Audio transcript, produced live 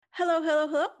Hello, hello,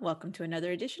 hello. Welcome to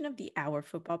another edition of the Our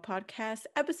Football Podcast,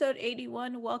 episode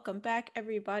 81. Welcome back,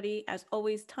 everybody. As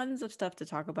always, tons of stuff to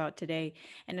talk about today.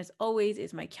 And as always,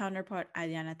 is my counterpart,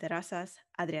 Adriana Terrazas.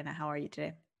 Adriana, how are you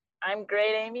today? I'm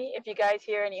great, Amy. If you guys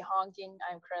hear any honking,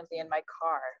 I'm currently in my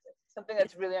car. Something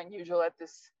that's really unusual at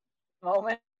this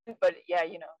moment. But yeah,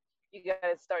 you got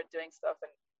to start doing stuff.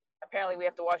 And apparently, we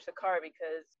have to wash the car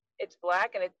because it's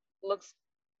black and it looks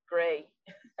gray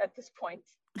at this point.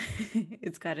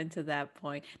 It's gotten to that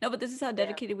point. No, but this is how Yeah.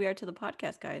 dedicated we are to the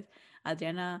podcast, guys.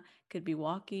 Adriana could be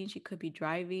walking, she could be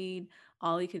driving.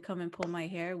 Ollie could come and pull my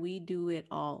hair. We do it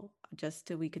all just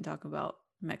so we can talk about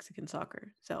Mexican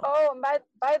soccer. So Oh, and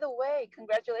by the way,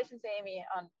 congratulations, Amy,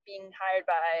 on being hired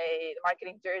by the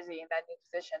marketing jersey in that new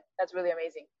position. That's really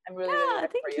amazing. I'm really, really yeah,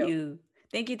 happy for thank you. you.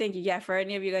 Thank you. Thank you. Yeah, for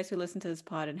any of you guys who listen to this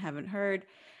pod and haven't heard,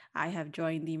 I have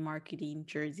joined the marketing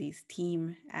jerseys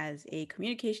team as a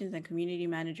communications and community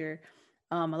manager.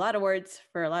 A lot of words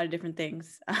for a lot of different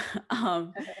things.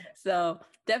 um, so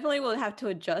definitely we'll have to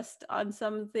adjust on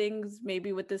some things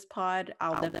maybe with this pod.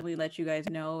 I'll definitely let you guys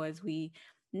know as we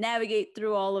navigate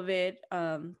through all of it.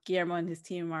 Guillermo and his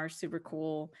team are super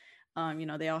cool.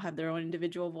 They all have their own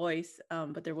individual voice,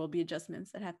 but there will be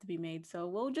adjustments that have to be made. So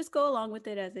we'll just go along with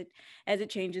it as it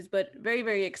changes. But very,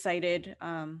 very excited.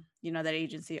 That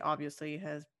agency obviously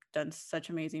has done such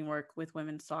amazing work with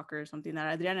women's soccer, something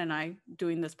that Adriana and I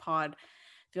doing this pod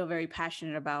feel very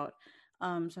passionate about. So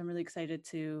I'm really excited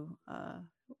to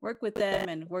work with them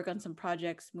and work on some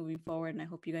projects moving forward. And I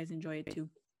hope you guys enjoy it too.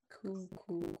 Cool,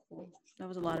 cool, cool. That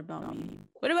was a lot about me.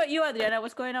 What about you, Adriana?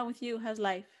 What's going on with you? How's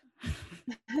life?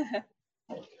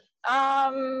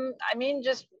 I mean,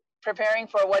 just preparing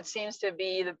for what seems to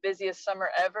be the busiest summer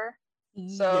ever.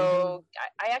 Yeah. So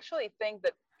I actually think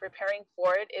that preparing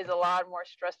for it is a lot more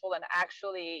stressful than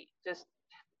actually just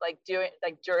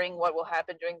during what will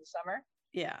happen during the summer,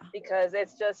 Yeah. because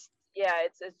it's just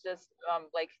it's just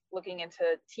like looking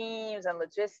into teams and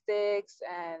logistics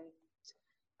and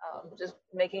just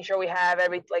making sure we have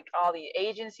all the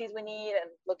agencies we need and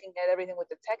looking at everything with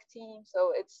the tech team.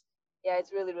 So it's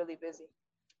really, really busy.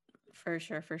 For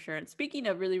sure, for sure. And speaking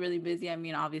of really, really busy, I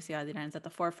mean, obviously Adriana's at the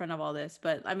forefront of all this,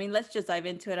 but I mean, let's just dive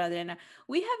into it, Adriana.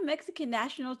 We have Mexican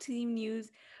national team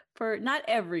news for not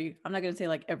every, I'm not going to say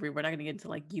like every, we're not going to get into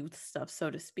like youth stuff,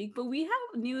 so to speak, but we have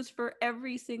news for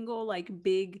every single like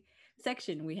big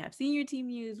section. We have senior team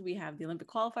news, we have the Olympic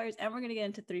qualifiers, and we're going to get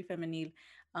into three femenil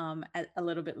a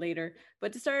little bit later.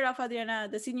 But to start off, Adriana,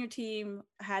 the senior team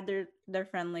had their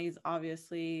friendlies,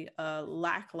 obviously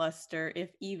lackluster, if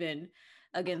even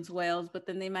against Wales, but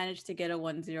then they managed to get a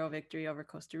 1-0 victory over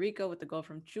Costa Rica with the goal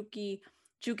from Chucky.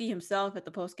 Chucky himself at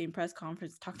the post-game press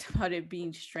conference talked about it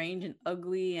being strange and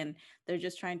ugly, and they're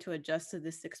just trying to adjust to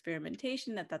this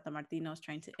experimentation that Tata Martino is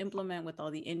trying to implement with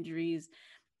all the injuries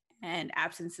and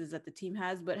absences that the team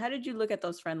has. But how did you look at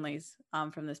those friendlies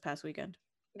from this past weekend?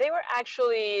 They were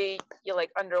actually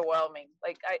underwhelming.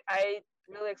 I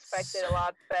really expected a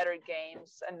lot better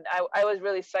games, and I was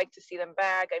really psyched to see them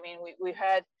back. I mean, we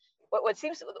had what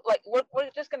seems like we're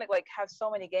just gonna have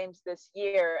so many games this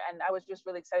year, and I was just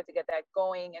really excited to get that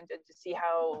going and to see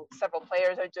how several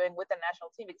players are doing with the national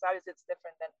team, because obviously it's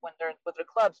different than when they're with their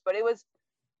clubs. But I was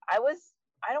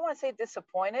I don't want to say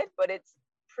disappointed, but it's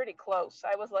pretty close.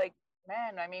 I was like,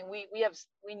 man, I mean, we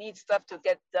need stuff to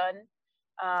get done.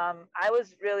 I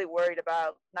was really worried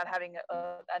about not having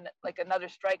another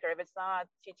striker. If it's not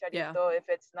Yeah. Chicharito, if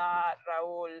it's not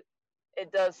Raul, it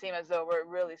does seem as though we're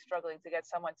really struggling to get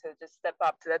someone to just step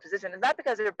up to that position. It's not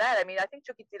because they're bad. I mean, I think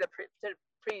Chucky did a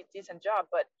pretty decent job,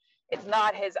 but it's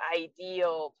not his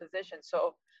ideal position.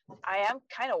 So I am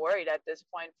kind of worried at this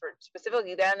point for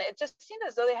specifically then. It just seemed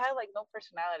as though they had no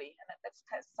personality, and that's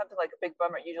kind of something like a big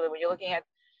bummer. Usually, when you're looking at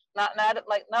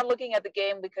not looking at the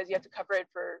game because you have to cover it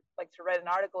for to write an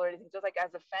article or anything. Just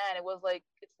as a fan, it was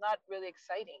it's not really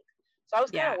exciting. So I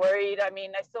was kind Yeah. of worried. I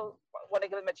mean, I still want to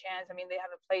give them a chance. I mean, they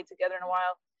haven't played together in a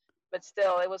while, but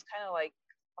still, it was kind of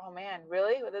oh man,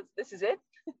 really? This is it?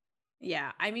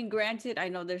 Yeah, I mean, granted, I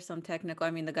know there's some technical.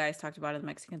 I mean, the guys talked about it in the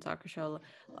Mexican soccer show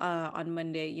on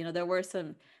Monday. There were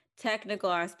some technical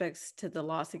aspects to the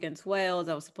loss against Wales.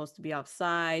 That was supposed to be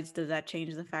offsides. Does that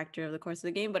change the factor of the course of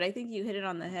the game? But I think you hit it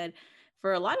on the head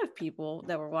for a lot of people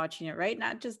that were watching it, right?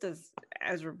 Not just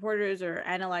as reporters or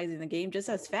analyzing the game, just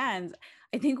as fans.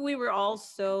 I think we were all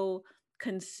so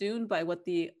consumed by what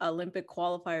the Olympic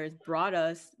qualifiers brought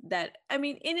us that I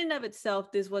mean in and of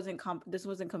itself this wasn't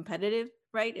competitive,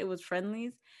 right? It was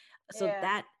friendlies. So Yeah.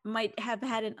 that might have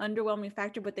had an underwhelming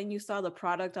factor, but then you saw the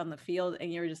product on the field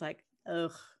and you were just like,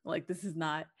 ugh, like this is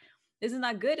not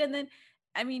good. And then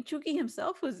I mean, Chucky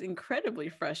himself was incredibly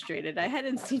frustrated. I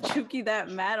hadn't seen Chucky that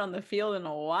mad on the field in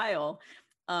a while.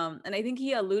 And I think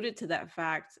he alluded to that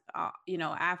fact,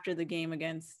 after the game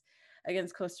against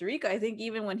Costa Rica. I think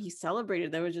even when he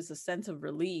celebrated, there was just a sense of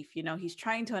relief. He's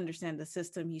trying to understand the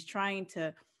system. He's trying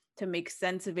to make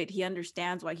sense of it. He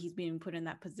understands why he's being put in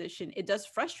that position. It does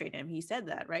frustrate him. He said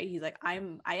that, right? He's like, I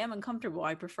am uncomfortable.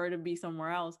 I prefer to be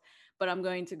somewhere else, but I'm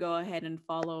going to go ahead and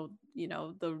follow,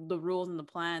 the rules and the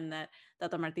plan that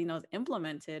Tata Martino has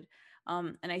implemented.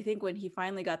 And I think when he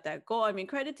finally got that goal, I mean,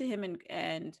 credit to him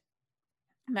and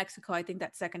Mexico. I think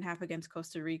that second half against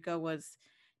Costa Rica was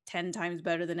 10 times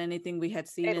better than anything we had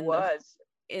seen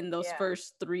in those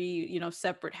first three,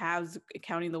 separate halves,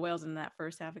 counting the Wales in that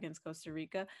first half against Costa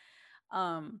Rica.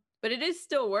 But it is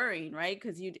still worrying, right?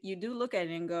 Because you do look at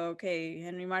it and go, okay,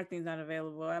 Henry Martin's not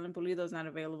available, Alan Pulido's not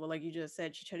available. Like you just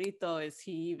said, Chicharito, is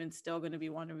he even still going to be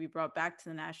one to be brought back to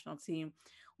the national team?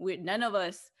 None of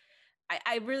us.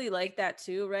 I really like that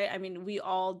too, right? I mean, we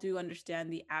all do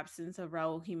understand the absence of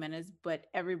Raul Jimenez, but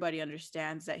everybody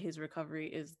understands that his recovery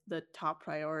is the top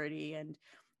priority, and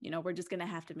we're just gonna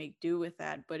have to make do with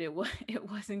that. But it was it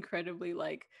was incredibly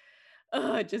like,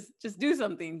 just do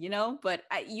something, But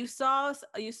you saw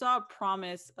a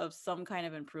promise of some kind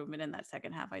of improvement in that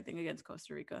second half, I think, against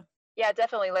Costa Rica. Yeah,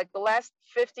 definitely. Like the last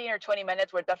 15 or 20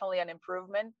 minutes were definitely an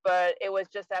improvement, but it was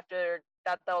just after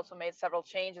that also made several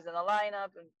changes in the lineup,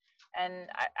 and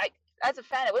I as a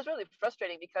fan, it was really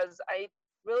frustrating because I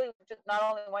really just not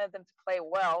only wanted them to play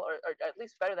well, or at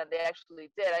least better than they actually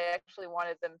did. I actually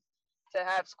wanted them to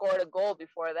have scored a goal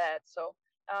before that. So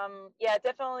yeah,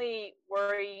 definitely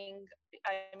worrying.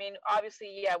 I mean,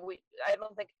 obviously, yeah, I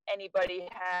don't think anybody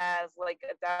has like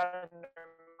a doubt in their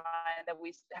mind that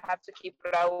we have to keep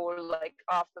Raul like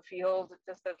off the field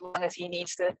just as long as he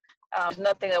needs to. There's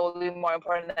nothing that will be more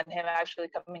important than him actually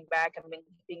coming back and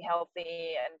being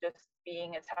healthy and just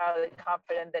being entirely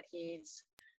confident that he's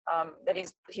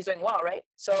doing well, right?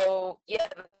 So yeah,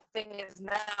 the thing is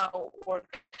now we're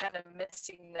kind of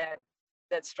missing that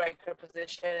striker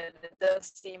position. It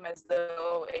does seem as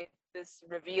though this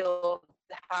revealed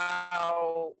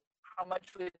how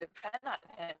much we depend on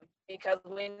him, because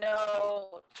we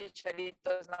know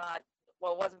Chicharito is not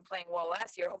wasn't playing well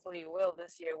last year. Hopefully he will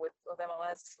this year with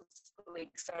MLS league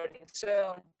starting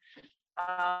soon.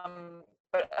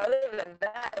 But other than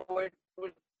that, we're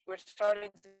starting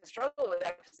to struggle with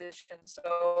that position.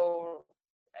 So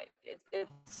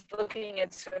it's looking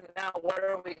into now what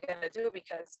are we going to do,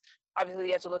 because obviously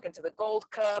you have to look into the Gold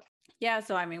Cup. Yeah,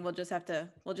 so I mean, we'll just have to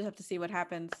see what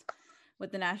happens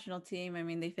with the national team. I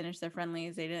mean, they finished their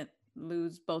friendlies. They didn't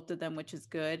lose both of them, which is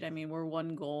good. I mean, we're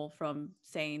one goal from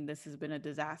saying this has been a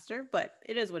disaster, but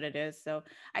it is what it is. So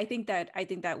I think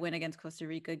that win against Costa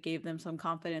Rica gave them some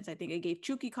confidence. I think it gave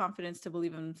Chucky confidence to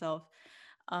believe in himself,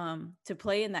 to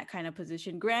play in that kind of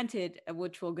position. Granted,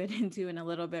 which we'll get into in a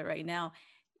little bit right now,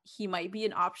 he might be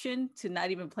an option to not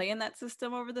even play in that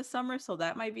system over the summer. So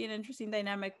that might be an interesting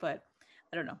dynamic, but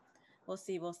I don't know. We'll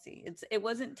see. It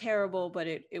wasn't terrible, but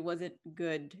it wasn't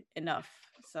good enough.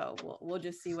 So we'll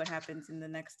just see what happens in the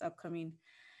next upcoming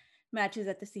matches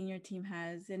that the senior team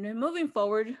has. And then moving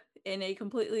forward in a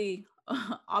completely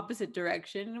opposite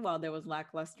direction, while there was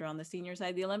lackluster on the senior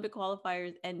side, the Olympic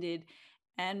qualifiers ended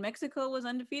and Mexico was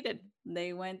undefeated.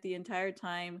 They went the entire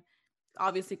time,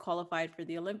 obviously qualified for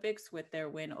the Olympics with their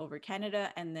win over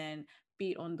Canada, and then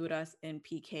beat Honduras in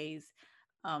PKs,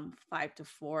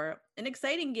 5-4. An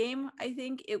exciting game. I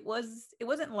think it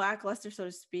wasn't lackluster, so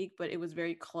to speak, but it was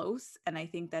very close. And I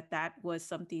think that was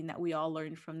something that we all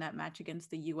learned from that match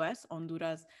against the US.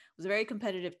 Honduras was a very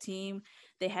competitive team.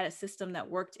 They had a system that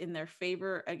worked in their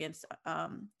favor against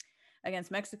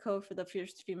Mexico for the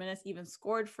first few minutes, even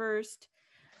scored first.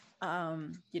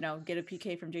 Get a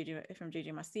PK from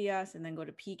JJ Macias, and then go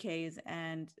to PKs.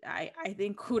 And I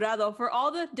think Jurado, for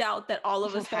all the doubt that all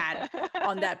of us had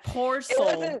on that poor soul.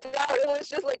 It wasn't doubt, it was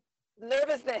just like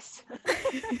nervousness.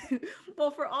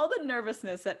 Well, for all the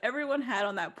nervousness that everyone had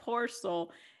on that poor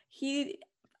soul, he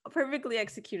perfectly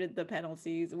executed the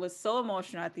penalties. It was so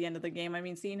emotional at the end of the game. I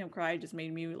mean, seeing him cry just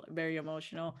made me very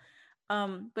emotional.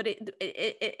 But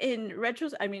in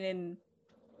retros, I mean, in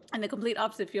the complete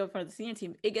opposite field for the senior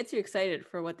team, it gets you excited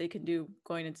for what they can do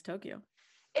going into Tokyo.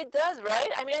 It does, right?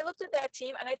 I mean, I looked at that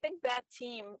team, and I think that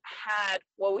team had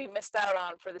what we missed out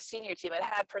on for the senior team. It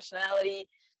had personality.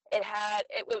 There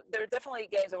were definitely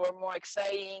games that were more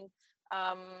exciting.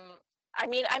 I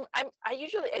mean, I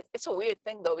usually, it's a weird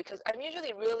thing though, because I'm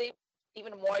usually really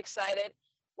even more excited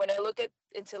when I look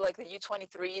into like the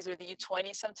U23s or the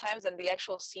U20s sometimes and the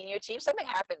actual senior team. Something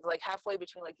happens like halfway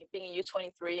between like being a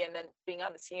U23 and then being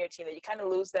on the senior team, that you kind of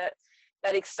lose that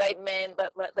that excitement,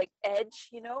 that like edge,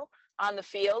 on the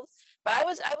field. But I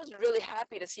was really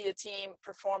happy to see the team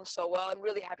perform so well. I'm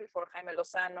really happy for Jaime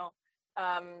Lozano,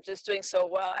 just doing so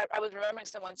well. I was remembering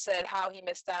someone said how he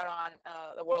missed out on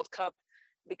the World Cup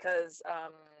because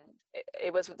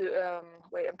it was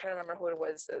wait, I'm trying to remember who it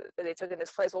was that they took in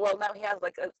his place. Well, now he has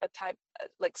like a type,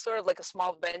 like sort of like a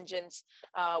small vengeance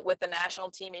with the national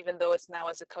team, even though it's now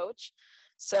as a coach.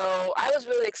 So I was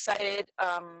really excited.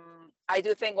 I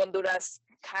do think Honduras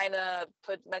kind of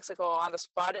put Mexico on the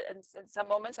spot in some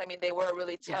moments. I mean, they were a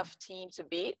really tough team to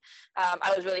beat.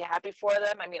 I was really happy for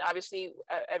them. I mean, obviously,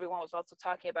 everyone was also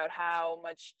talking about how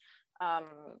much,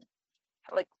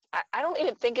 like, I don't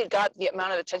even think it got the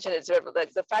amount of attention it deserved.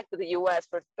 Like the fact that the U.S.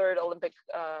 for third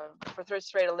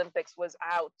straight Olympics was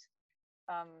out,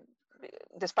 um,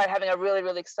 despite having a really,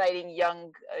 really exciting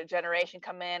young generation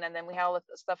come in. And then we have all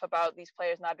the stuff about these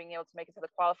players not being able to make it to the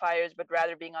qualifiers, but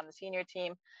rather being on the senior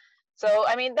team. So,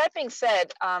 I mean, that being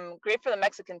said, great for the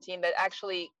Mexican team that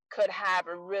actually could have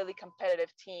a really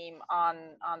competitive team on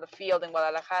the field in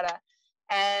Guadalajara.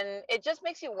 And it just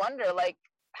makes you wonder, like,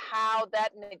 how that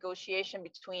negotiation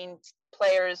between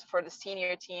players for the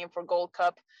senior team for Gold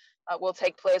Cup will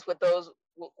take place with those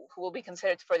who will be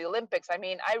considered for the Olympics. I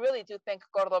mean, I really do think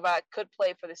Cordova could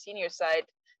play for the senior side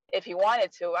if he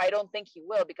wanted to. I don't think he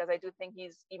will, because I do think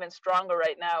he's even stronger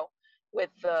right now with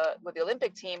the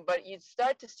Olympic team. But you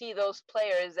start to see those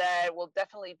players that will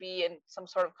definitely be in some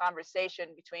sort of conversation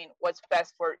between what's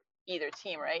best for either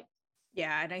team, right?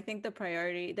 Yeah, and I think the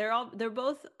priority, they're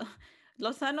both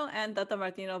Lozano and Tata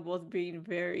Martino both being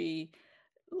very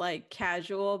like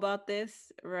casual about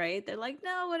this, right? They're like,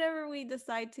 no, whatever we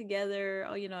decide together,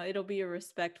 oh, it'll be a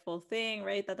respectful thing,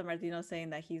 right? Tata Martino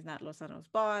saying that he's not Lozano's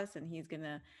boss and he's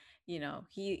gonna,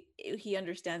 he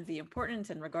understands the importance,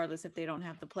 and regardless if they don't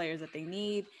have the players that they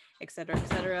need, et cetera, et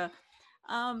cetera.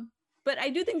 Um, but I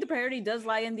do think the priority does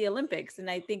lie in the Olympics. And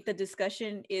I think the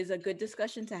discussion is a good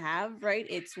discussion to have, right?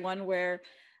 It's one where,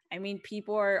 I mean,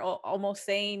 people are almost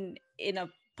saying in a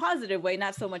positive way,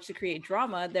 not so much to create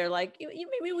drama. They're like,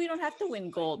 maybe we don't have to win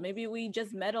gold. Maybe we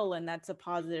just medal, and that's a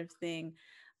positive thing.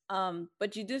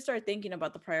 But you do start thinking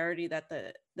about the priority that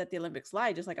the Olympics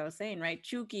lie, just like I was saying, right?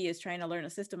 Chucky is trying to learn a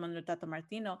system under Tata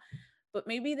Martino, but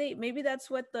maybe that's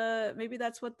what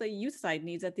the youth side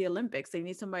needs at the Olympics. They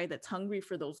need somebody that's hungry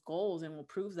for those goals and will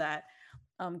prove that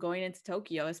going into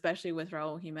Tokyo, especially with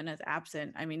Raul Jimenez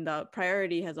absent. I mean, the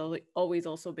priority has always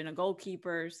also been a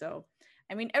goalkeeper. So,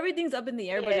 I mean, everything's up in the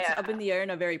air, but it's up in the air in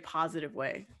a very positive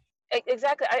way.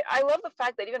 Exactly. I love the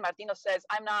fact that even Martino says,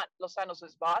 I'm not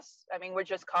Lozano's boss. I mean, we're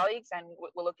just colleagues, and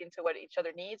we'll look into what each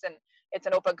other needs. And it's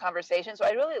an open conversation. So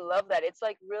I really love that. It's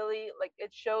like really, like,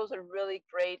 it shows a really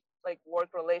great, like, work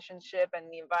relationship and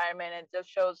the environment. And it just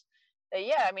shows that,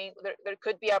 yeah, I mean, there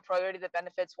could be a priority that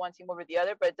benefits one team over the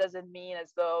other, but it doesn't mean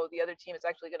as though the other team is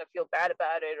actually going to feel bad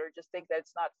about it or just think that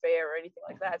it's not fair or anything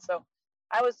like that. So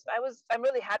I'm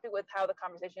really happy with how the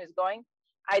conversation is going.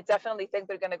 I definitely think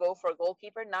they're going to go for a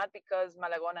goalkeeper, not because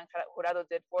Malagon and Jurado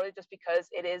did poorly, just because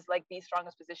it is like the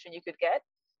strongest position you could get.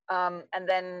 And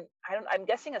then I'm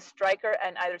guessing a striker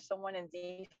and either someone in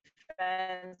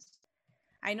defense.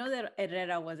 I know that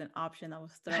Herrera was an option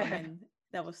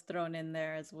that was thrown in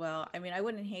there as well. I mean, I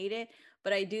wouldn't hate it,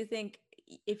 but I do think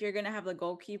if you're going to have the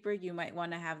goalkeeper, you might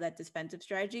want to have that defensive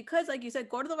strategy, because like you said,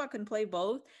 Cordova can play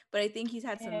both, but I think he's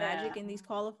had some magic in these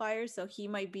qualifiers, so he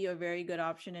might be a very good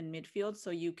option in midfield, so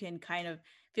you can kind of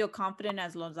feel confident,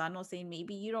 as Lozano saying,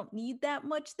 maybe you don't need that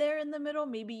much there in the middle.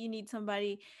 Maybe you need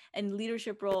somebody in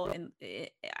leadership role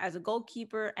as a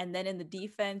goalkeeper, and then in the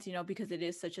defense, because it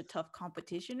is such a tough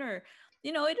competition, or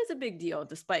it is a big deal,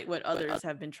 despite what others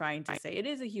have been trying to say. It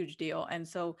is a huge deal. And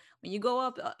so when you go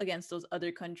up against those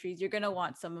other countries, you're going to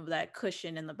want some of that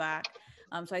cushion in the back.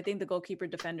 So I think the goalkeeper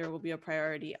defender will be a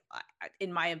priority,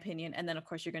 in my opinion. And then, of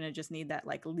course, you're going to just need that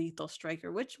like lethal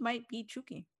striker, which might be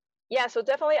Chucky. Yeah, so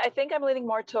definitely, I think I'm leaning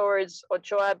more towards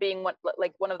Ochoa being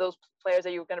one of those players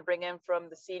that you're going to bring in from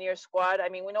the senior squad. I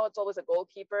mean, we know it's always a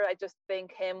goalkeeper. I just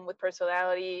think him with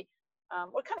personality,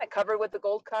 we're kind of covered with the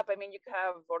Gold Cup. I mean, you could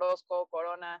have Orozco,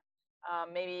 Corona,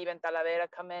 maybe even Talavera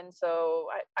come in. So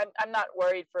I'm not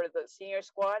worried for the senior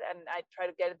squad, and I try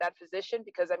to get in that position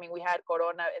because, I mean, we had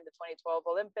Corona in the 2012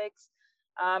 Olympics.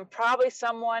 Probably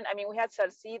someone, I mean, we had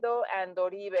Salcido and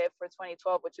Doribe for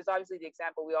 2012, which is obviously the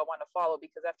example we all want to follow,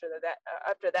 because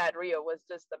after that Rio was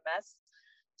just a mess.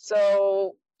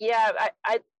 So yeah,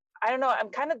 I don't know. I'm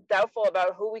kind of doubtful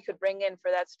about who we could bring in for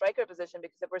that striker position,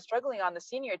 because if we're struggling on the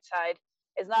senior side,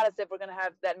 it's not as if we're going to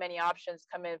have that many options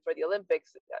come in for the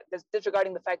Olympics,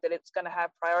 disregarding the fact that it's going to have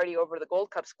priority over the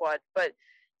Gold Cup squad. But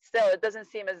still, it doesn't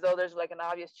seem as though there's like an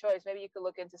obvious choice. Maybe you could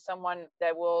look into someone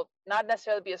that will not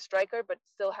necessarily be a striker, but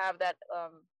still have that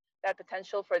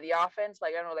potential for the offense.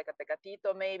 Like, I don't know, like a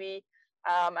Tecatito maybe.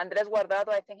 Andres Guardado,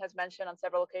 I think, has mentioned on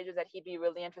several occasions that he'd be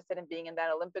really interested in being in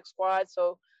that Olympic squad.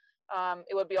 So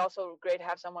it would be also great to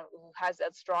have someone who has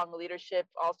that strong leadership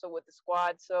also with the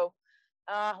squad. So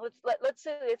let's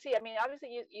see. I mean,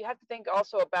 obviously, you have to think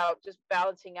also about just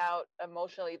balancing out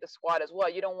emotionally the squad as well.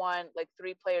 You don't want like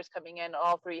three players coming in,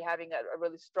 all three having a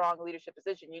really strong leadership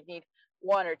position. You need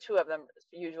one or two of them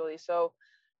usually. So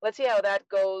let's see how that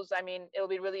goes. I mean, it'll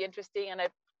be really interesting, and I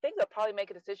think they'll probably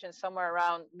make a decision somewhere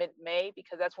around mid-May,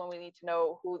 because that's when we need to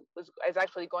know who is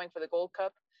actually going for the Gold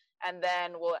Cup, and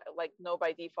then we'll like know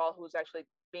by default who's actually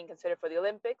being considered for the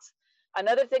Olympics.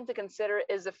 Another thing to consider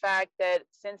is the fact that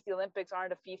since the Olympics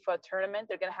aren't a FIFA tournament,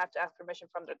 they're going to have to ask permission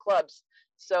from their clubs.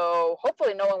 So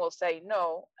hopefully no one will say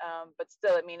no, but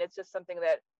still, I mean, it's just something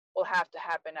that will have to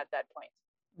happen at that point.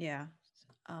 Yeah.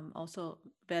 Also,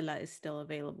 Bella is still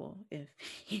available if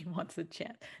he wants a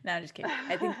chance. No, I'm just kidding.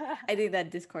 I think that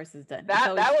discourse is done.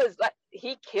 That was like,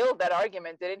 he killed that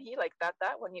argument, didn't he? Like that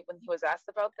when he was asked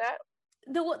about that.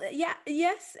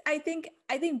 Yes, I think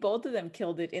both of them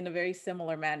killed it in a very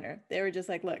similar manner. They were just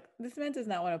like, look, this man does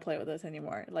not want to play with us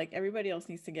anymore. Like, everybody else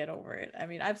needs to get over it. I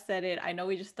mean, I've said it. I know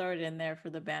we just throw it in there for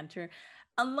the banter.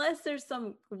 Unless there's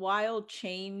some wild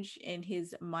change in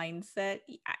his mindset,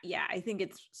 yeah, I think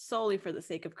it's solely for the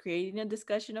sake of creating a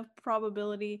discussion of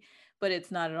probability, but it's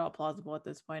not at all plausible at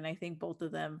this point. I think both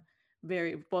of them,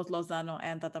 both Lozano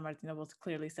and Tata Martino both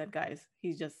clearly said, guys,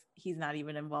 he's not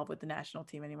even involved with the national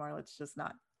team anymore. Let's just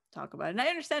not talk about it. And I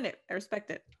understand it. I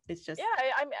respect it. It's just,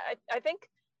 yeah, I think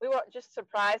we were just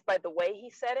surprised by the way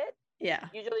he said it. Yeah.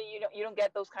 Usually you don't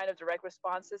get those kind of direct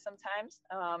responses sometimes.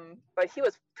 But he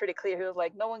was pretty clear. He was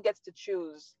like, no one gets to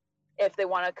choose if they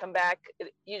want to come back.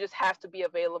 You just have to be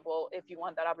available if you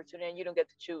want that opportunity, and you don't get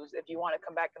to choose if you want to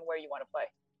come back and where you want to play.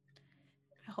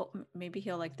 I hope maybe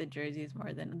he'll like the jerseys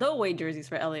more than the away jerseys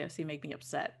for LAFC make me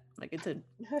upset. Like,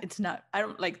 it's not, I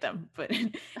don't like them, but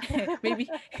maybe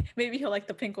he'll like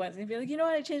the pink ones and be like, you know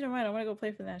what, I changed my mind. I want to go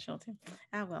play for the national team.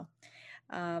 Well.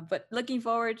 But looking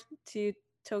forward to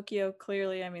Tokyo.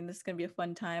 Clearly, I mean, this is gonna be a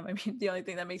fun time. I mean, the only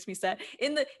thing that makes me sad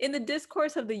in the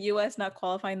discourse of the US not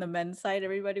qualifying the men's side,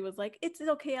 everybody was like, it's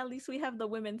okay, at least we have the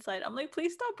women's side. I'm like,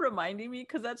 please stop reminding me,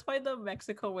 because that's why the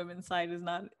Mexico women's side is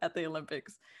not at the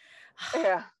Olympics.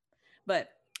 Yeah.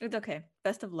 But it's okay.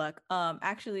 Best of luck.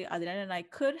 Actually, Adriana and I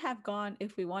could have gone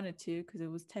if we wanted to, because it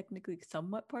was technically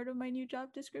somewhat part of my new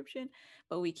job description,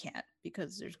 but we can't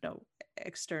because there's no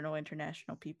external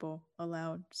international people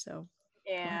allowed. So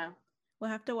yeah, we'll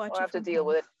have to watch. We'll have to deal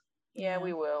with it. Yeah,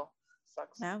 we will.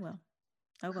 Sucks. I will.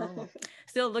 Oh well.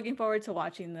 Still looking forward to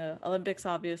watching the Olympics,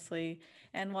 obviously,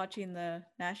 and watching the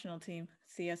national team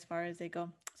see as far as they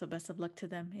go. So best of luck to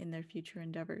them in their future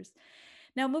endeavors.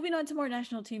 Now, moving on to more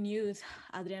national team news,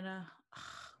 Adriana,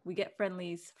 we get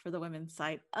friendlies for the women's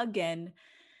side again.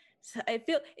 So I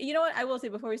feel, you know what, I will say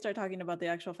before we start talking about the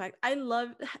actual fact, I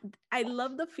love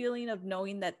the feeling of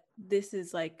knowing that this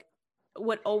is like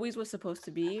what always was supposed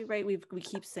to be, right? We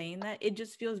keep saying that. It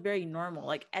just feels very normal.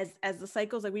 Like as the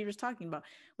cycles, like we were just talking about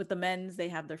with the men's, they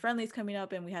have their friendlies coming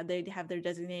up, and they have their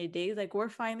designated days. Like, we're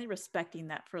finally respecting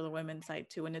that for the women's side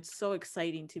too, and it's so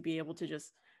exciting to be able to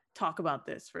just talk about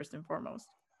this first and foremost.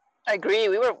 I agree.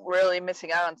 We were really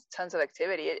missing out on tons of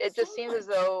activity. It just seems as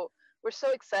though we're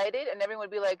so excited, and everyone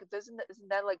would be like, isn't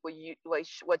that like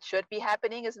what should be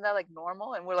happening? Isn't that like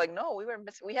normal? And we're like, no, we were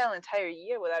missing. We had an entire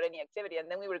year without any activity, and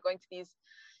then we were going to these.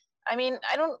 I mean,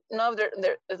 I don't know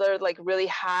if they're like really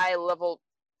high level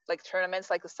like tournaments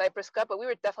like the Cyprus Cup, but we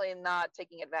were definitely not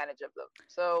taking advantage of them.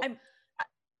 So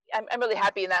I'm really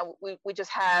happy in that we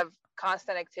just have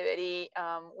constant activity.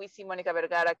 We see Monica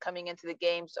Vergara coming into the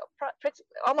game so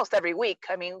almost every week.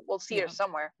 I mean, we'll see her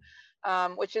somewhere,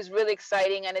 which is really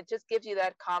exciting. And it just gives you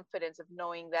that confidence of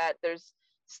knowing that there's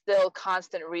still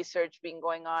constant research being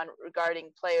going on regarding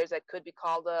players that could be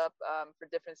called up for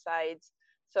different sides.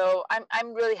 So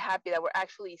I'm really happy that we're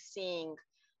actually seeing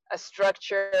a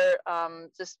structure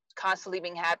just constantly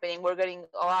being happening. We're getting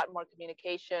a lot more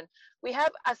communication. We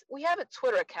have a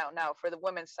Twitter account now for the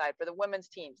women's side, for the women's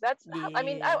teams. That's I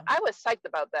mean, I was psyched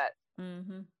about that.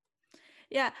 Mm-hmm.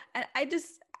 Yeah, and I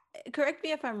just, correct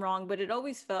me if I'm wrong, but it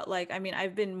always felt like, I mean,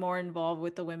 I've been more involved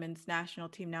with the women's national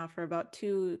team now for about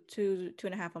two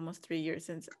and a half, almost 3 years,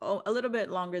 since a little bit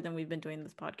longer than we've been doing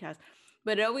this podcast.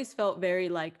 But it always felt very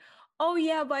like, oh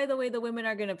yeah, by the way, the women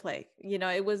are going to play. You know,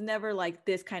 it was never like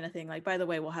this kind of thing. Like, by the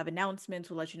way, we'll have announcements.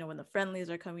 We'll let you know when the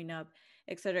friendlies are coming up,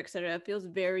 et cetera, et cetera. It feels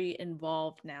very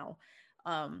involved now.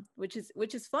 which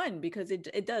is fun because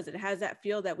it has that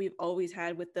feel that we've always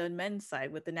had with the men's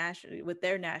side, with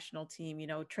their national team, you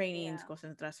know, trainings, Yeah.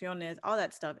 concentraciones, all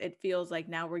that stuff. It feels like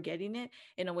now we're getting it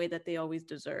in a way that they always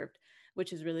deserved,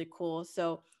 which is really cool.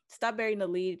 So stop bearing the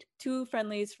lead. 2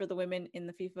 friendlies for the women in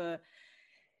the FIFA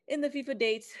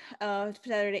dates,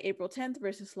 Saturday, April 10th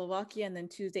versus Slovakia, and then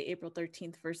Tuesday, April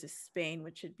 13th versus Spain,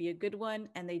 which should be a good one.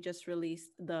 And they just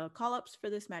released the call ups for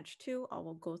this match too. I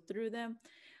will go through them.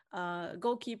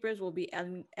 Goalkeepers will be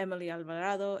Emily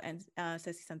Alvarado and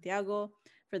Ceci Santiago.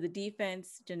 For the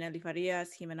defense, Janely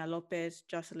Farias, Jimena Lopez,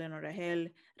 Jocelyn Orejel,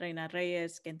 Reina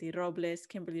Reyes, Kenty Robles,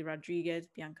 Kimberly Rodriguez,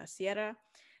 Bianca Sierra.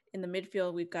 In the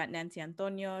midfield, we've got Nancy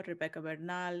Antonio, Rebecca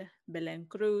Bernal, Belen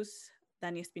Cruz,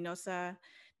 Dani Espinosa,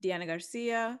 Diana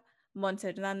Garcia, Mons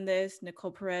Hernandez,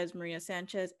 Nicole Perez, Maria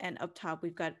Sanchez, and up top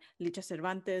we've got Licha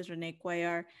Cervantes, Renee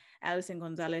Cuellar, Alison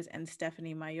Gonzalez, and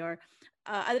Stephanie Mayor.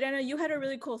 Adriana, you had a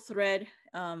really cool thread,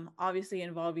 obviously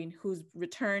involving who's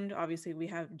returned. Obviously, we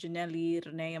have Janelle,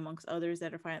 Renee, amongst others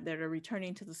that are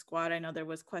returning to the squad. I know there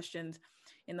was questions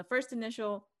in the first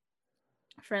initial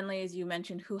friendly, as you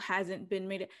mentioned, who hasn't been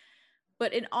made.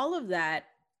 But in all of that,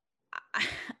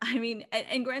 I mean,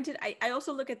 and granted, I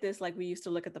also look at this like we used to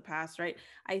look at the past, right?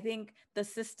 I think the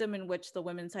system in which the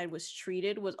women's side was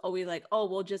treated was always like, oh,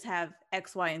 we'll just have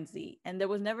X, Y, and Z. And there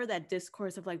was never that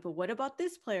discourse of like, but what about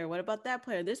this player? What about that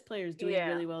player? This player is doing Yeah.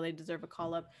 really well. They deserve a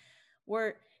call up.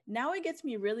 Where now it gets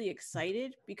me really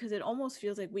excited because it almost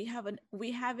feels like we have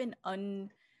an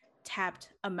untapped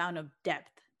amount of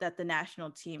depth that the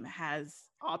national team has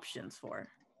options for.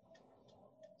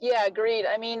 Yeah, agreed.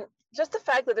 I mean, just the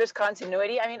fact that there's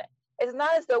continuity. I mean, it's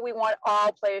not as though we want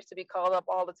all players to be called up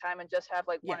all the time and just have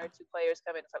like one Yeah. or two players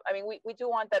come in. I mean, we do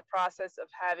want that process of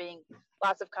having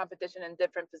lots of competition in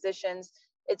different positions.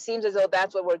 It seems as though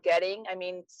that's what we're getting. I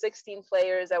mean, 16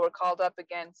 players that were called up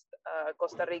against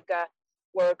Costa Rica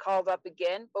were called up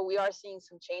again, but we are seeing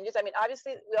some changes. I mean,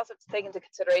 obviously, we also have to take into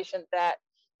consideration that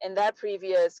in that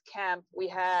previous camp, we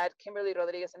had Kimberly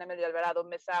Rodriguez and Emily Alvarado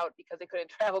miss out because they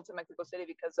couldn't travel to Mexico City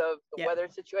because of the weather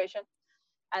situation.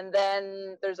 And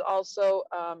then there's also,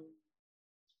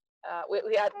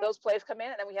 we had those players come in,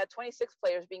 and then we had 26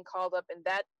 players being called up in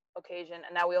that occasion.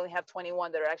 And now we only have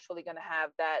 21 that are actually going to have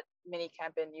that mini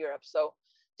camp in Europe. So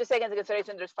just take into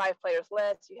consideration, there's 5 players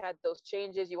less. You had those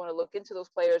changes. You want to look into those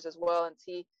players as well and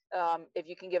see if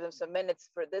you can give them some minutes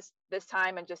for this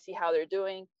time and just see how they're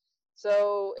doing.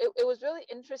 So it was really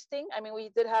interesting. I mean, we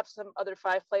did have some other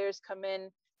 5 players come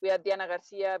in. We had Diana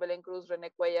Garcia, Belen Cruz,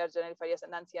 Renee Cuellar, Janelle Farias,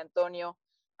 and Nancy Antonio,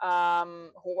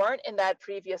 who weren't in that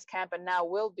previous camp and now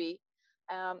will be.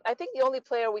 I think the only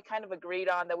player we kind of agreed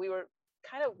on that we were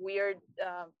kind of weird,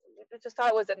 we just thought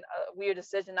it was a weird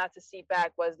decision not to see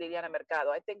back was Liliana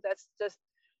Mercado. I think that's just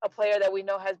a player that we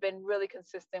know has been really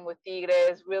consistent with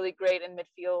Tigres, really great in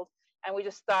midfield. And we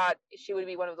just thought she would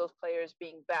be one of those players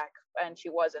being back, and she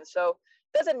wasn't. So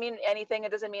it doesn't mean anything.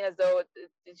 It doesn't mean as though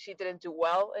she didn't do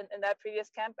well in that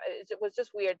previous camp. It was just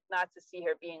weird not to see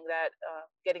her being that,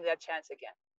 getting that chance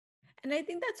again. And I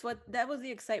think that was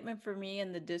the excitement for me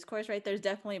in the discourse, right? There's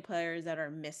definitely players that are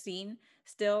missing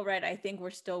still, right? I think we're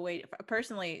still waiting.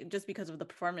 Personally, just because of the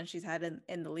performance she's had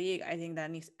in the league, I think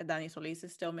Dani Solis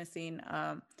is still missing.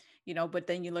 You know, but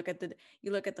then you look at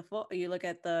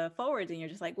the forwards, and you're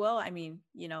just like, well, I mean,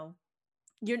 you know,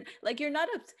 you're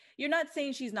not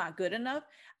saying she's not good enough.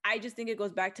 I just think it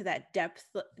goes back to that depth,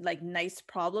 like nice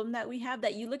problem that we have.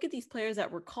 That you look at these players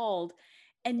that were called,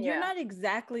 and you're not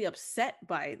exactly upset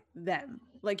by them.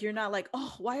 Like you're not like,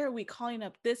 oh, why are we calling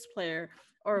up this player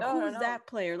or who's that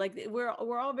player? Like we're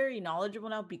all very knowledgeable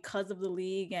now because of the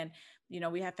league, and you know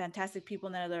we have fantastic people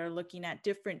now that are looking at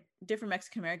different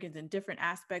Mexican Americans in different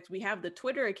aspects. We have the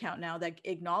Twitter account now that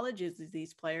acknowledges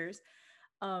these players.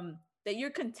 That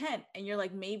you're content and you're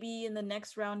like, maybe in the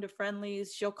next round of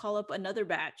friendlies she'll call up another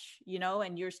batch, you know,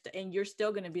 and you're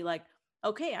still going to be like,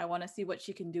 okay, I want to see what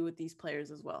she can do with these players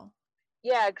as well.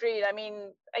 Yeah, agreed. I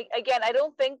mean, again, I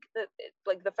don't think that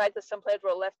like the fact that some players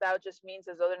were left out just means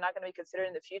as though they're not going to be considered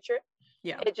in the future.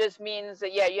 Yeah, it just means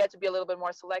that you have to be a little bit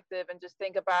more selective and just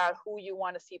think about who you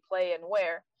want to see play and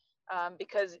where,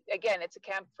 because again, it's a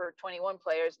camp for 21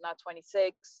 players, not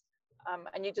 26,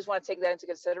 and you just want to take that into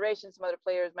consideration. Some other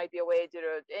players might be away due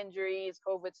to injuries,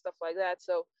 COVID, stuff like that.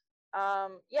 So, I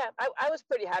was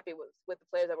pretty happy with the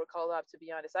players that were called up. To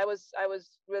be honest, I was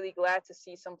really glad to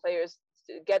see some players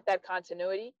get that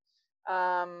continuity,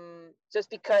 just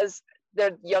because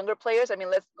they're younger players. I mean,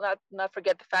 let's not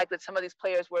forget the fact that some of these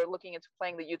players were looking into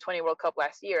playing the U20 World Cup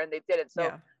last year and they didn't.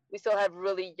 So we still have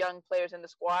really young players in the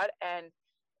squad, and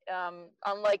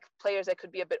unlike players that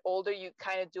could be a bit older, you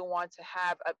kind of do want to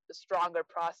have a stronger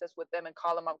process with them and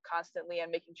call them up constantly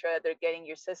and making sure that they're getting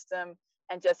your system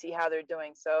and just see how they're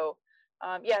doing. So,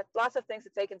 yeah, lots of things to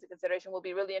take into consideration. Will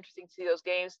be really interesting to see those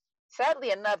games.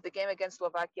 Sadly enough, the game against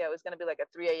Slovakia was going to be like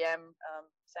at 3 a.m.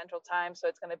 Central Time, so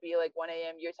it's going to be like 1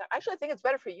 a.m. your time. Actually, I think it's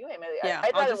better for you, Emily. Yeah,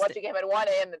 I'd rather watch a game at 1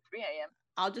 a.m. than 3 a.m.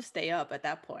 I'll just stay up at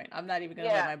that point. I'm not even going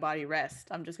to let my body rest.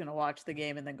 I'm just going to watch the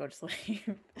game and then go to sleep.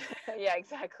 Yeah,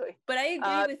 exactly. But I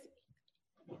agree with...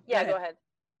 Yeah, go ahead.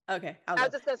 Okay. I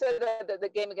was just going to say that the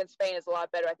game against Spain is a lot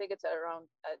better. I think it's around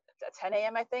 10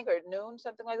 a.m., I think, or noon,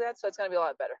 something like that. So it's going to be a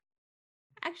lot better.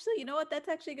 Actually, you know what? That's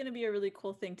actually going to be a really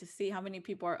cool thing to see how many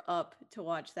people are up to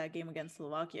watch that game against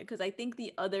Slovakia. Because I think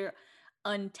the other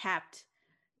untapped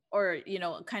or, you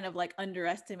know, kind of like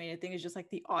underestimated thing is just like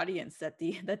the audience that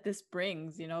this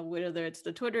brings, you know, whether it's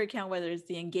the Twitter account, whether it's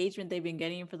the engagement they've been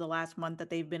getting for the last month that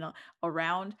they've been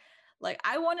around. Like,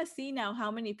 I want to see now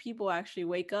how many people actually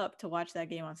wake up to watch that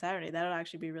game on Saturday. That'll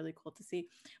actually be really cool to see.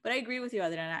 But I agree with you,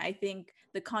 Adriana. I think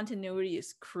the continuity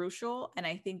is crucial. And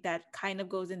I think that kind of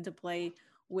goes into play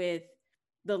with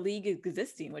the league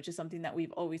existing, which is something that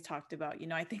we've always talked about. You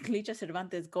know, I think Licha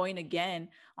Cervantes going again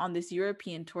on this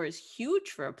European tour is huge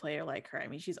for a player like her. I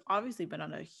mean, she's obviously been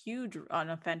on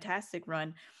a fantastic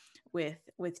run with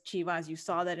Chivas. You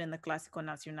saw that in the Clásico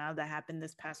Nacional that happened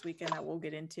this past weekend that we'll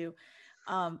get into.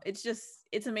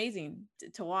 It's amazing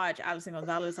to watch. Alison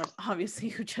Gonzalez, obviously,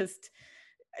 who just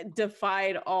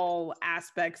defied all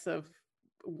aspects of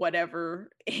whatever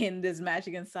in this match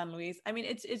against San Luis. I mean,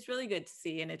 it's really good to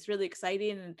see, and it's really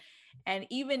exciting. And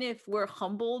even if we're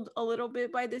humbled a little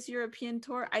bit by this European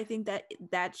tour, I think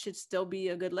that should still be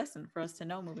a good lesson for us to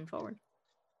know moving forward.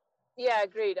 Yeah,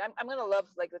 agreed. I'm gonna love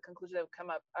like the conclusion that will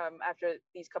come up after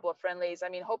these couple of friendlies. I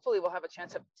mean, hopefully we'll have a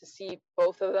chance to see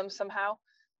both of them somehow.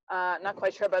 Not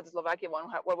quite sure about the Slovakia one.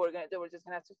 What we're gonna do, we're just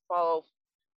gonna have to follow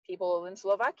people in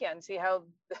Slovakia and see how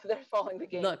they're following the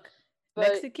game. Look,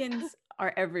 Mexicans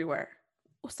are everywhere.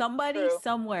 Somebody True.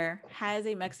 somewhere has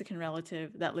a Mexican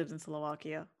relative that lives in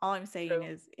Slovakia. All I'm saying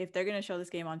is, if they're gonna show this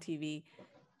game on TV,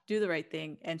 do the right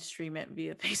thing and stream it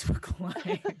via Facebook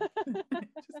Live.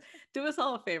 Just do us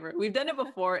all a favor. We've done it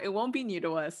before. It won't be new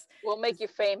to us. We'll make you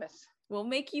famous. We'll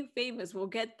make you famous. We'll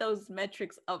get those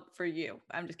metrics up for you.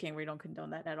 I'm just kidding. We don't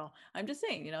condone that at all. I'm just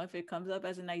saying, you know, if it comes up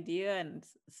as an idea and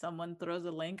someone throws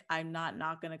a link, I'm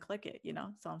not going to click it, you know?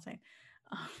 That's all I'm saying.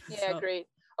 Yeah, great.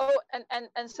 Oh,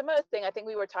 and some other thing I think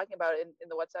we were talking about in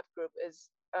the WhatsApp group is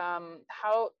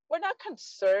how we're not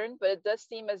concerned, but it does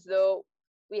seem as though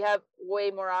we have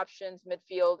way more options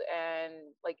midfield and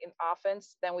like in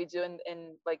offense than we do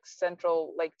in like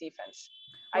central like defense.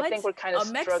 What? I think we're kind of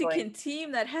a Mexican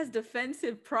team that has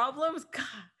defensive problems. God,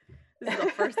 this is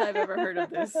the first I've ever heard of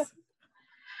this.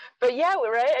 But yeah,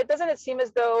 we're right. Doesn't it seem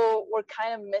as though we're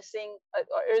kind of missing,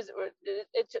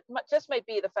 it just might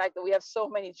be the fact that we have so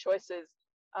many choices,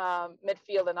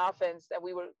 midfield and offense, that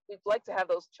we'd like to have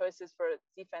those choices for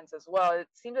defense as well. It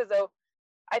seems as though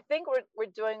I think we're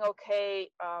doing okay.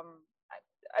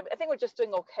 I think we're just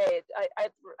doing okay.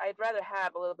 I'd rather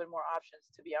have a little bit more options,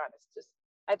 to be honest.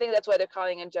 I think that's why they're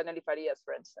calling in Janely Farias,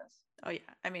 for instance. Oh yeah,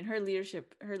 I mean her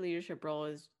leadership role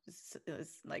is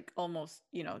like almost,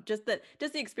 you know, just the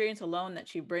experience alone that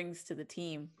she brings to the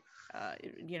team.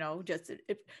 You know,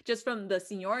 just from the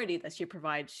seniority that she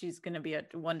provides, she's going to be a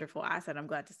wonderful asset. I'm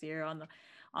glad to see her on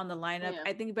the lineup. Yeah.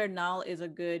 I think Bernal is a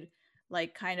good,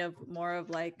 like, kind of more of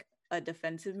like a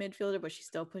defensive midfielder, but she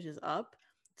still pushes up.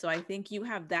 So I think you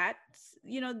have that,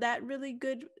 you know, that really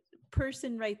good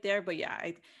person right there. But yeah,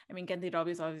 I mean, Kenty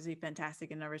Robbie is obviously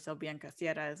fantastic, and Marcel Bianca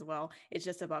Sierra as well. It's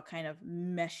just about kind of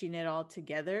meshing it all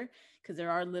together, because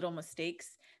there are little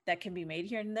mistakes that can be made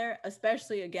here and there,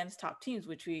 especially against top teams,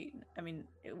 which we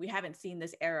haven't seen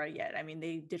this era yet. I mean,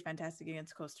 they did fantastic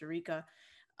against Costa Rica.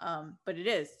 But it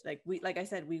is like I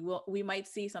said, we might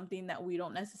see something that we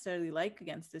don't necessarily like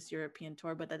against this European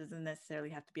tour, but that doesn't necessarily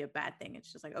have to be a bad thing.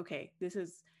 It's just like, okay, this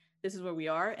is where we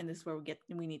are, and this is where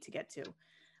we need to get to.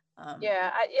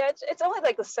 It's only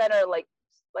like the center, like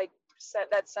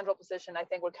that central position. I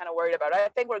think we're kind of worried about. I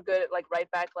think we're good at like right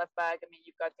back, left back. I mean,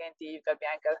 you've got Kenty, you've got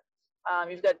Bianca,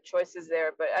 you've got choices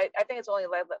there, but I think it's only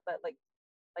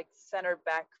like center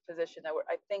back position that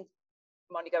I think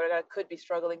Monica Vergara could be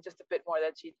struggling just a bit more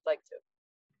than she'd like to.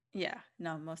 Yeah,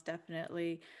 no, most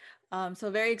definitely.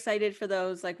 So very excited for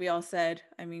those, like we all said.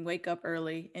 I mean, wake up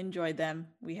early, enjoy them.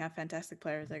 We have fantastic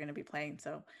players that are going to be playing,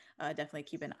 so definitely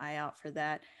keep an eye out for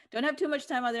that. Don't have too much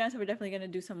time on the so we're definitely going to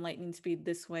do some lightning speed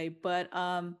this way. But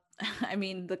I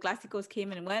mean, the Clásicos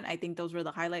came and went. I think those were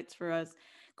the highlights for us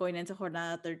going into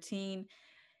Jornada 13.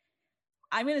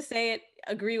 I'm going to say it,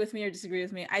 agree with me or disagree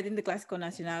with me. I think the Clásico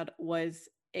Nacional was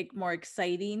more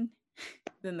exciting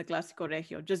than the Clásico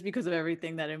Regio, just because of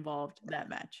everything that involved that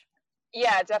match.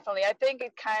 Yeah, definitely. I think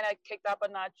it kind of kicked up a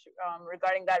notch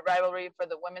regarding that rivalry for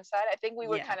the women's side. I think we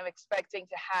were kind of expecting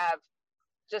to have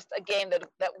just a game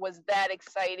that was that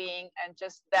exciting and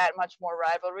just that much more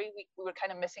rivalry. We were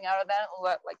kind of missing out on that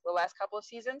like the last couple of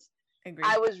seasons. Agreed.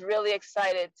 I was really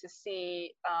excited to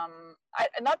see,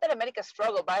 not that America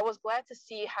struggled, but I was glad to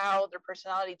see how their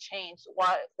personality changed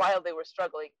while they were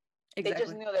struggling. Exactly. They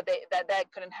just knew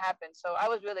that couldn't happen. So I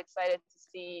was really excited to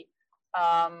see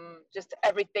just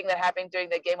everything that happened during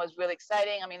the game was really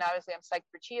exciting. I mean, obviously I'm psyched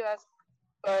for Chivas,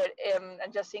 but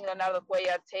and just seeing Leonardo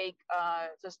Cuellar take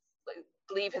just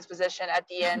leave his position at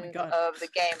the end of the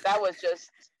game, that was just,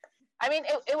 I mean,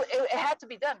 it had to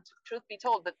be done, truth be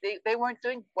told, but they weren't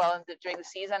doing well during the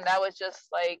season. That was just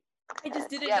like, I just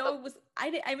didn't know it was.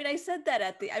 I mean, I said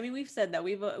that we've said that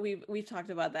we've talked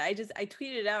about that. I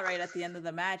tweeted it out right at the end of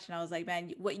the match, and I was like,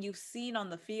 man, what you've seen on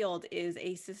the field is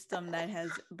a system that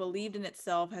has believed in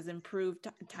itself, has improved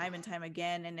time and time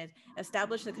again, and it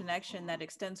established a connection that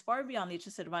extends far beyond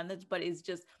Licha Cervantes, but is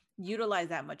just utilized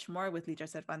that much more with Licha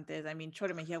Cervantes. I mean,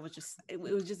 Chore Mejia was just it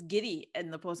was just giddy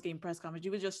in the post game press conference. He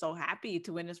was just so happy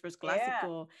to win his first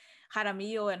Clásico. Yeah.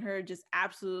 Jaramillo and her just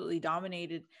absolutely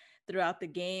dominated throughout the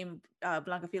game.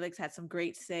 Blanca Felix had some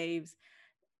great saves.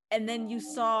 And then you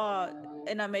saw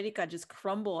in America just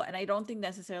crumble. And I don't think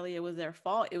necessarily it was their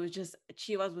fault. It was just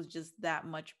Chivas was just that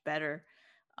much better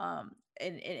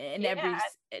in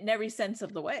every sense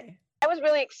of the way. I was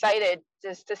really excited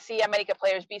just to see America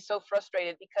players be so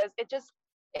frustrated, because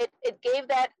it gave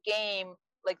that game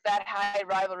like that high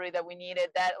rivalry that we needed,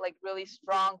 that like really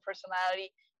strong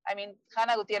personality. I mean,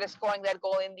 Hanna Gutierrez scoring that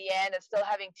goal in the end and still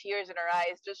having tears in her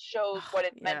eyes just shows what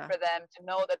it meant for them to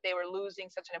know that they were losing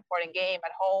such an important game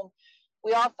at home.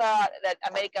 We all thought that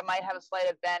America might have a slight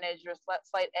advantage or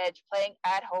slight edge playing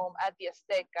at home at the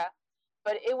Azteca,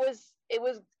 but it was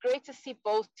great to see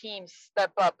both teams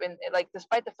step up, and like,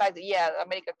 despite the fact that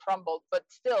America crumbled, but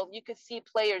still you could see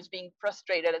players being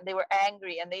frustrated and they were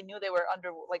angry and they knew they were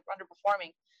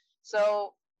underperforming.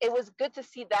 So it was good to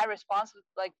see that response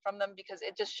like from them, because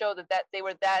it just showed that they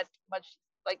were that much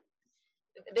like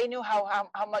they knew how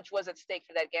much was at stake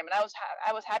for that game, and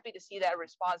I was happy to see that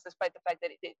response despite the fact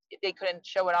that they couldn't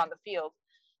show it on the field.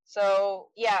 So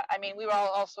yeah, I mean, we were all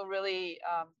also really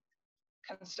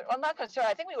not concerned.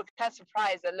 I think we were kind of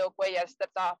surprised that Leo Cuellar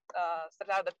stepped out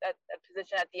of that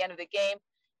position at the end of the game.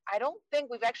 I don't think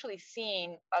we've actually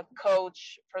seen a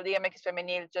coach for the MX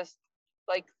Femenil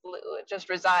just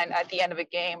resign at the end of a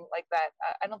game like that.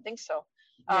 I don't think so.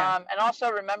 Yeah. And also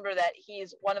remember that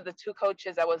he's one of the two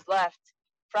coaches that was left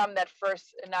from that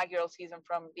first inaugural season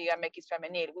from the MX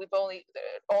Femenil. We've only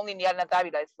Niana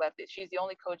Davila is left. She's the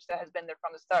only coach that has been there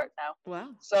from the start now. Wow.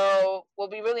 So will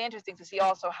be really interesting to see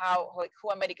also how who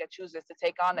America chooses to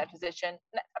take on that position.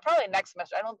 Probably next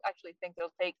semester. I don't actually think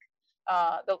they'll take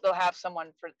they'll have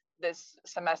someone for this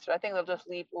semester. I think they'll just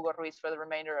leave Hugo Ruiz for the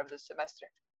remainder of the semester.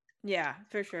 Yeah,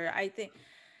 for sure. I think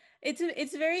it's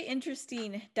a very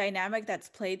interesting dynamic that's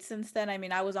played since then. I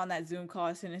mean, I was on that Zoom call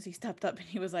as soon as he stepped up and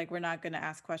he was like, we're not going to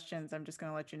ask questions. I'm just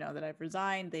going to let you know that I've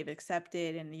resigned. They've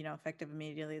accepted, and, effective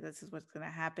immediately, this is what's going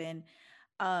to happen.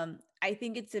 I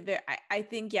think it's I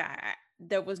think,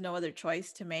 there was no other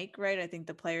choice to make, right? I think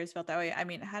the players felt that way. I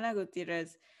mean, Hanna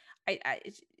Gutierrez,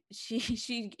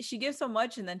 she gives so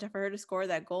much, and then for her to score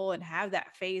that goal and have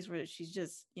that phase where she's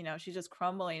just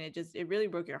crumbling, it really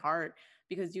broke your heart,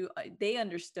 because they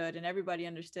understood, and everybody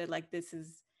understood, like, this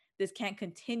can't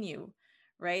continue,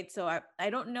 right? So I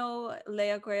don't know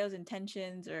Leo Cuellar's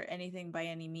intentions or anything by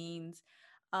any means,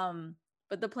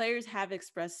 but the players have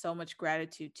expressed so much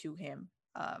gratitude to him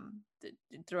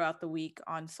throughout the week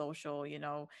on social,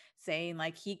 saying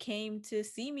like, he came to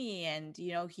see me, and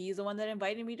he's the one that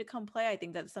invited me to come play. I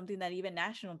think that's something that even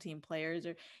national team players,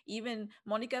 or even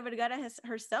Monica Vergara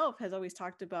herself has always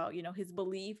talked about, his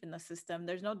belief in the system.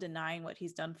 There's no denying what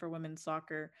he's done for women's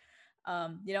soccer,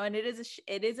 and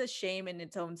it is a shame in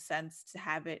its own sense to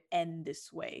have it end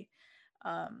this way,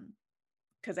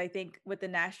 because I think with the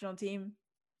national team,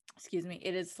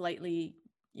 it is slightly,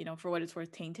 for what it's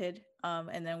worth, tainted.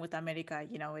 And then with America,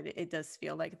 it does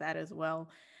feel like that as well.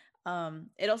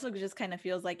 It also just kind of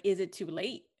feels like, is it too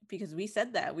late? Because we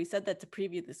said that to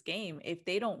preview this game. If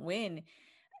they don't win,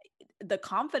 the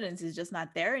confidence is just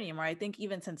not there anymore. I think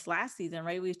even since last season,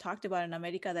 right? We've talked about in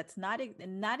America, that's not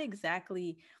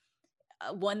exactly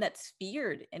one that's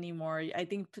feared anymore. I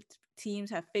think teams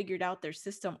have figured out their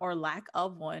system or lack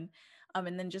of one,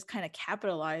 and then just kind of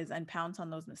capitalize and pounce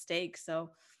on those mistakes. So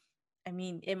I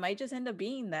mean, it might just end up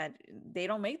being that they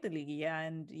don't make the Liguilla,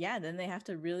 and yeah, then they have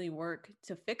to really work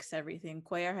to fix everything.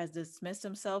 Cuellar has dismissed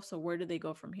himself, so where do they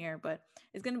go from here? But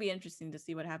it's going to be interesting to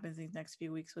see what happens these next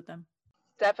few weeks with them.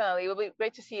 Definitely, it will be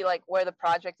great to see like where the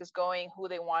project is going, who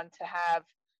they want to have.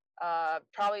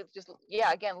 Probably just,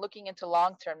 yeah, again, looking into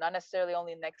long term, not necessarily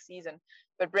only next season,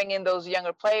 but bring in those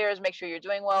younger players. Make sure you're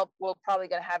doing well. We're probably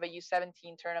gonna have a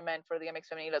U17 tournament for the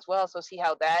MX78 as well, so see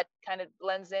how that kind of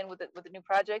blends in with the new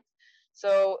project.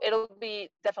 So it'll be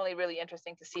definitely really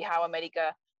interesting to see how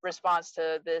America responds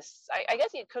to this. I guess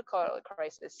you could call it a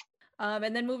crisis.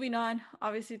 And then moving on,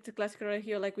 obviously to Clásico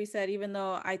Regio, like we said, even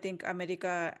though I think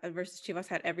America versus Chivas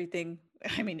had everything,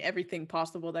 I mean, everything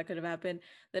possible that could have happened,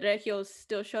 the Regios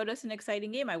still showed us an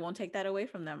exciting game. I won't take that away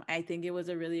from them. I think it was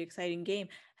a really exciting game.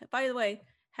 By the way,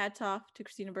 hats off to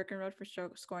Christina Birkenrode for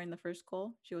scoring the first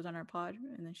goal. She was on our pod,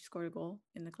 and then she scored a goal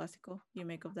in the Clásico. You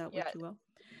make of that what Yeah, you will.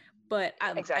 But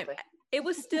exactly. it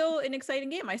was still an exciting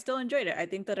game. I still enjoyed it. I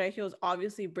think the Regios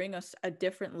obviously bring us a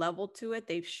different level to it.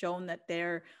 They've shown that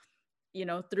they're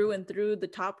through and through the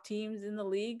top teams in the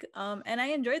league. And I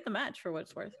enjoyed the match for what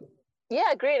it's worth.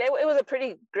 Yeah, great. It was a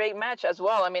pretty great match as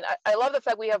well. I mean, I love the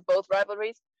fact we have both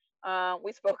rivalries.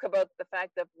 We spoke about the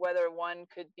fact of whether one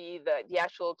could be the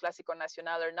actual Clásico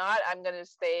Nacional or not. I'm going to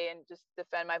stay and just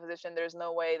defend my position. There's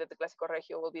no way that the Clásico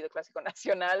Regio will be the Clásico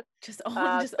Nacional, Just own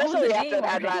the especially after name that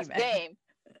already, last man. game.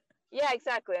 Yeah,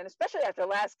 exactly. And especially after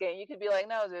last game, you could be like,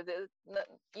 no,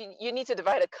 you need to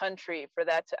divide a country for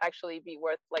that to actually be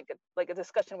worth like a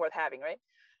discussion worth having, right?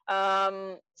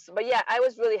 But yeah, I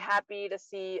was really happy to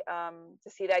see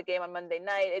that game on Monday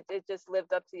night. It just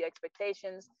lived up to the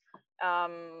expectations. I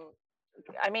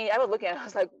mean, I was looking at it, I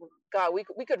was like, God,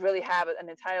 we could really have an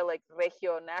entire like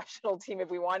Regio national team if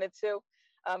we wanted to.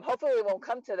 Hopefully it won't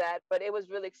come to that, but it was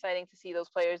really exciting to see those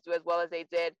players do as well as they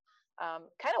did.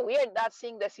 Kind of weird not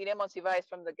seeing Desiree Monsiváis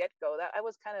from the get-go. That I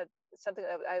was kind of something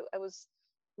that I was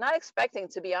not expecting,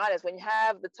 to be honest. When you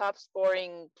have the top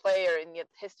scoring player in the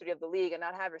history of the league and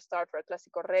not have her start for a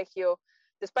Clásico Regio,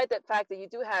 despite the fact that you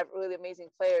do have really amazing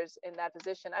players in that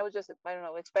position, I was just, I don't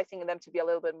know, expecting them to be a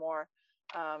little bit more,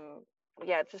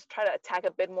 yeah, just try to attack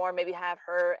a bit more, maybe have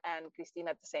her and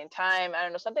Cristina at the same time. I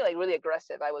don't know, something like really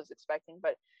aggressive I was expecting,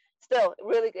 but still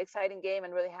really exciting game,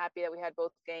 and really happy that we had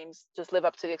both games just live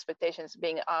up to the expectations,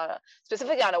 being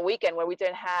specifically on a weekend where we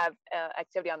didn't have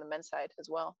activity on the men's side as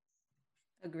well.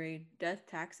 Agreed. Death,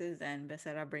 taxes, and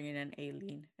Becerra bringing in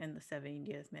Aileen in the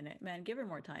 70th minute. Man, give her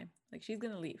more time. Like, she's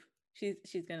gonna leave.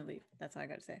 She's gonna leave. That's all I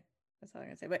gotta say. That's all I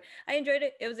gotta say. But I enjoyed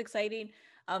it. It was exciting.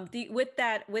 With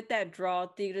that draw,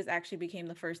 Tigres actually became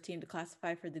the first team to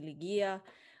classify for the Liguilla.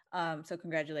 So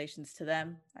congratulations to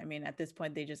them. I mean, at this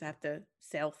point, they just have to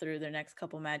sail through their next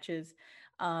couple matches.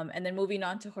 And then moving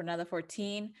on to Jornada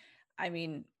 14. I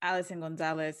mean, Alison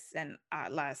Gonzalez and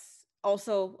Atlas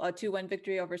also a 2-1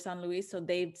 victory over San Luis. So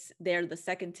they're the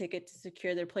second ticket to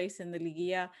secure their place in the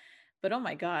Liguilla. But oh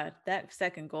my God, that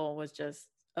second goal was just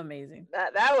amazing.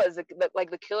 That was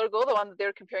like the killer goal, the one that they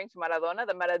were comparing to Maradona,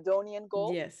 the Maradonian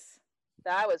goal. Yes.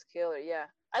 That was killer. Yeah,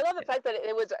 I love the fact that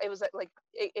it was like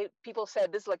people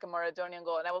said this is like a Maradonian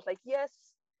goal, and I was like, yes,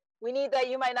 we need that.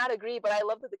 You might not agree, but I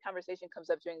love that the conversation comes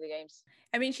up during the games.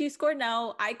 I mean, she scored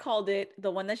now. I called it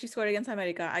the one that she scored against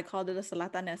America. I called it a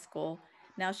Zlatanesque goal.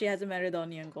 Now she has a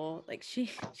Maradonian goal. Like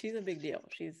she's a big deal.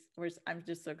 I'm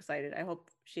just so excited. I hope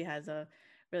she has a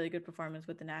really good performance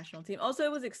with the national team. Also,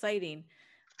 it was exciting.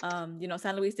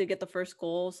 San Luis did get the first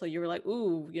goal, so you were like,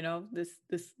 ooh, this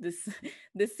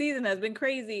this season has been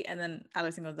crazy. And then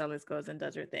Alison Gonzalez goes and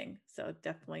does her thing. So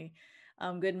definitely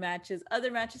good matches.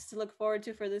 Other matches to look forward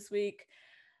to for this week.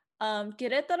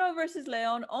 Querétaro versus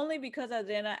León, only because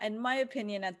Adriana, in my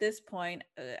opinion, at this point,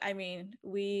 I mean,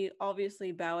 we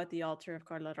obviously bow at the altar of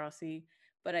Carla Rossi,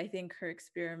 but I think her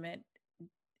experiment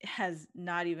has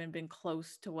not even been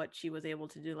close to what she was able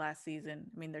to do last season.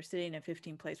 I mean, they're sitting in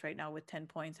 15th place right now with 10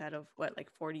 points out of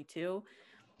like 42.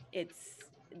 It's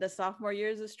the sophomore year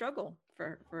is a struggle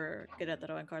for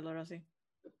Querétaro and Carla Rossi.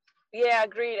 Yeah,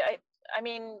 agreed. I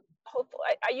mean, hopefully,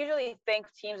 I usually think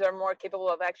teams are more capable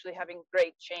of actually having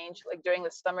great change like during the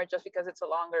summer, just because it's a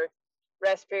longer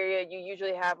rest period. You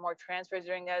usually have more transfers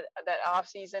during that off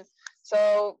season.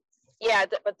 So yeah,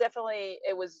 but definitely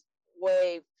it was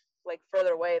way like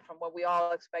further away from what we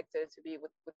all expected it to be with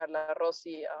Carla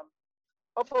Rossi.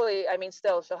 Hopefully, I mean,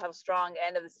 still she'll have a strong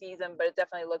end of the season, but it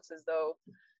definitely looks as though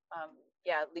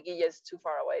yeah, Liguilla is too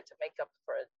far away to make up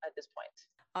for it at this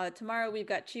point. Tomorrow we've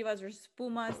got Chivas versus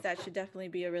Pumas. That should definitely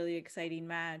be a really exciting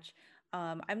match.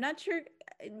 I'm not sure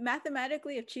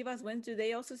mathematically if Chivas wins, do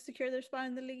they also secure their spot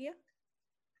in the Liga?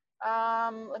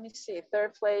 Let me see.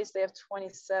 Third place, they have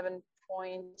 27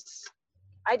 points.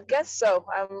 I guess so.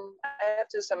 I have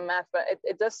to do some math, but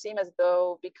it does seem as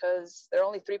though, because they're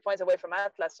only 3 points away from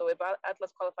Atlas. So if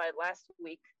Atlas qualified last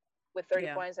week with 30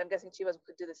 Yeah. points, I'm guessing Chivas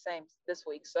could do the same this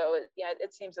week. So yeah,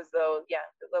 it seems as though, yeah,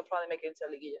 they'll probably make it into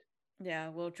Liguilla. Yeah,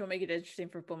 well, which will make it interesting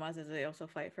for Pumas as they also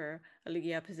fight for a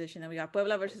Liguilla position. And we got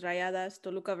Puebla versus Rayadas,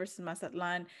 Toluca versus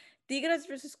Mazatlan, Tigres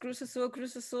versus Cruz Azul.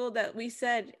 Cruz Azul, that we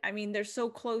said, I mean, they're so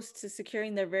close to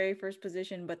securing their very first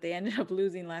position, but they ended up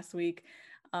losing last week.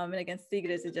 And against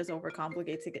Tigres, it just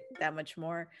overcomplicates it that much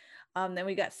more. Then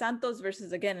we got Santos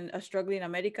versus, again, a struggling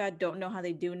America. Don't know how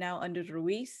they do now under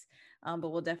Ruiz, but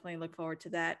we'll definitely look forward to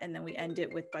that. And then we end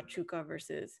it with Pachuca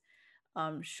versus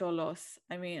Xolos.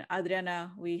 I mean,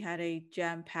 Adriana, we had a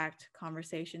jam-packed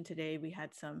conversation today. We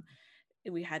had some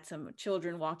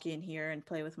children walk in here and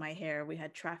play with my hair. We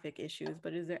had traffic issues,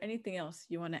 but is there anything else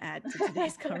you want to add to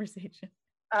today's conversation?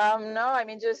 No, I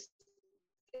mean, just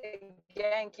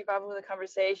again, keep up with the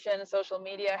conversation, social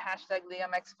media, hashtag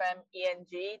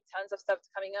LigaMXFemENG. Tons of stuff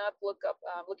coming up.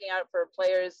 Looking out for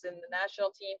players in the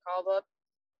national team called up.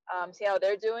 See how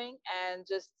they're doing, and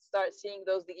just start seeing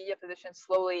those Liguilla positions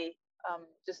slowly,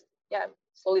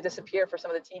 slowly disappear for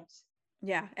some of the teams.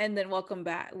 Yeah, and then welcome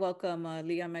Liga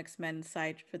MX men's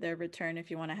side for their return. If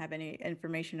you want to have any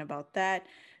information about that,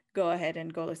 go ahead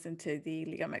and go listen to the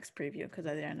Liga MX preview, because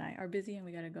Adriana and I are busy and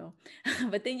we gotta go.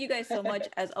 But thank you guys so much.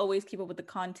 As always, keep up with the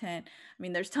content. I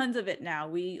mean, there's tons of it now.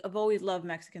 We have always loved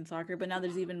Mexican soccer, but now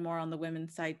there's even more on the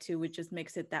women's side too, which just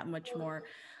makes it that much more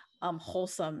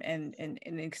wholesome and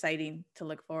exciting to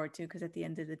look forward to, because at the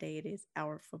end of the day, it is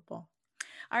our football.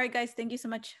 All right, guys, thank you so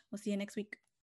much. We'll see you next week.